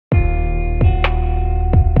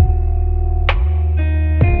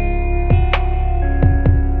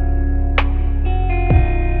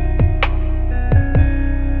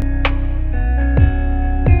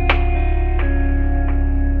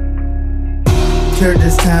turn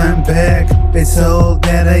this time back, it's all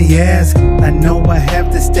that I ask. I know I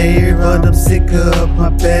have to stay, but I'm sick of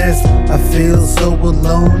my past. I feel so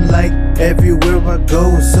alone, like everywhere I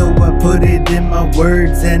go. So I put it in my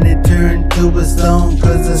words and it turned to a song.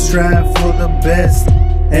 Cause I strive for the best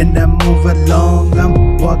and I move along.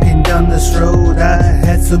 I'm walking down this road, I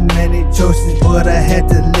had so many choices, but I had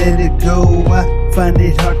to let it go. I find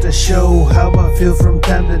it hard to show how I feel from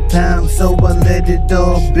time to time, so I let it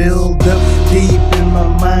all build up deep in my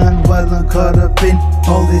mind while I'm caught up in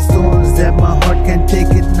all these thorns that my heart can't take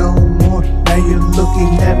it no more. Now you're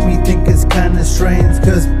looking at me, think it's kinda strange,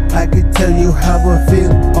 cause I could tell you how I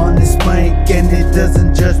feel on this mic, and it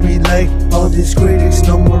doesn't judge me like all these critics.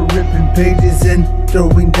 No more ripping pages and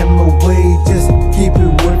throwing them away, just keep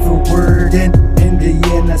it word for word. And in the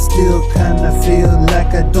end I still kinda feel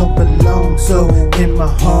like I don't belong. So in my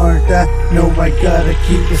heart I know I gotta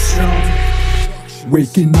keep it strong.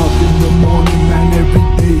 Waking up in the morning, man, every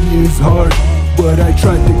day is hard, but I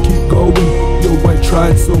tried to keep going. Yo, I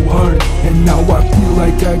tried so hard, and now I feel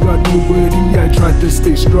like I got nobody. I tried to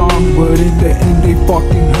stay strong, but in the end they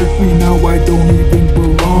fucking hurt me. Now I don't even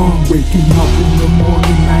belong. Waking up in the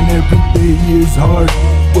morning, man, every day is hard,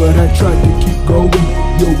 but I tried to keep going.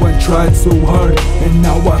 Yo, I tried so hard, and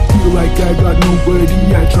now I feel like I got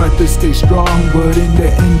nobody. I tried to stay strong, but in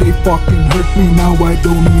the end they fucking hurt me. Now I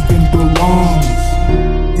don't even belong.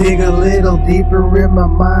 Dig a little deeper in my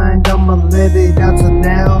mind, I'ma let it out. So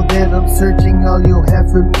now that I'm searching, all you have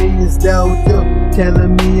for me is doubt. You're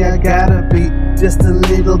telling me I gotta be just a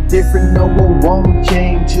little different. No, I won't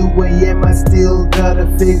change who I am. I still gotta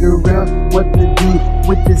figure out what to do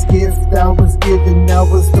with this gift I was given. I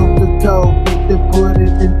was told to talk, to put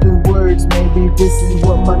it into words. Maybe this is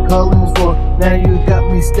what my calling's for. Now you got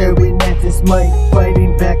me staring at this mic,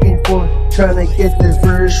 fighting back and forth, trying to get this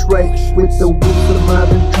verse right. With the wisdom I've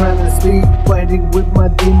been trying to speak, fighting with my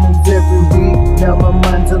demons every week. Now my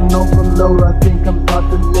mind's on overload, I think I'm about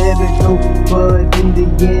to let it go. But in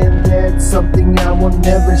the end, that's something I will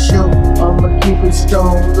never show. I'ma keep it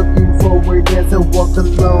strong, looking forward as I walk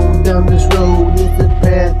alone down this road. It's a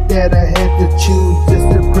path that I had to choose, just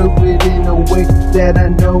to prove it in a way that I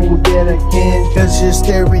know that I can. Cause you're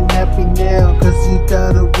staring at me now, cause you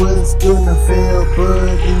thought it was gonna fail.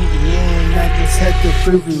 But in the end, I just had to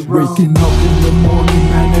prove it wrong. Waking up in the morning,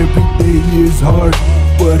 man, every day is hard,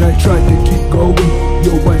 but I tried to keep going.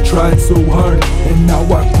 Yo, I tried so hard, and now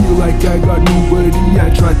I feel like I got nobody. I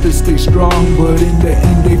tried to stay strong, but in the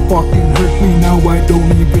end they fucking hurt me. Now I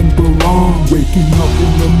don't even belong. Waking up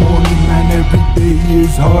in the morning, man, every day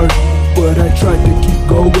is hard, but I tried to keep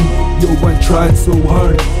going. Yo, I tried so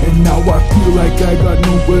hard, and now I feel like I got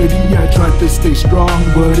nobody. I tried to stay strong,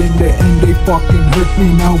 but in the end they fucking hurt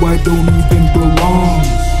me. Now I don't even belong.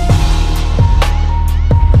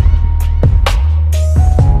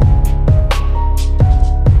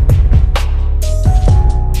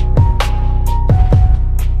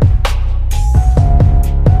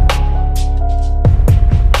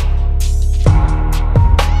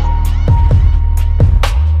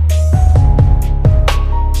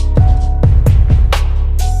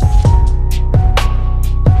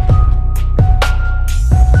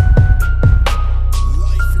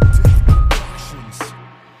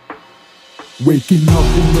 Waking up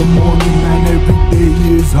in the morning, man, every day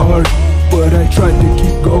is hard, but I tried to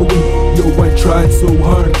keep going. Yo, I tried so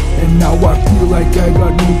hard, and now I feel like I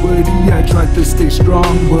got nobody. I tried to stay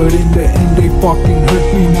strong, but in the end they fucking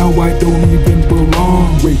hurt me. Now I don't even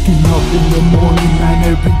belong. Waking up in the morning, man,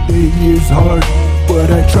 every day is hard,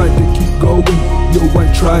 but I tried to keep going. Yo,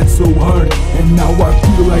 I tried so hard, and now I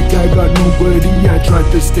feel like I got nobody. I tried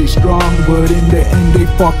to stay strong, but in the end they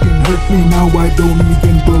fucking hurt me. Now I don't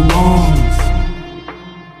even belong.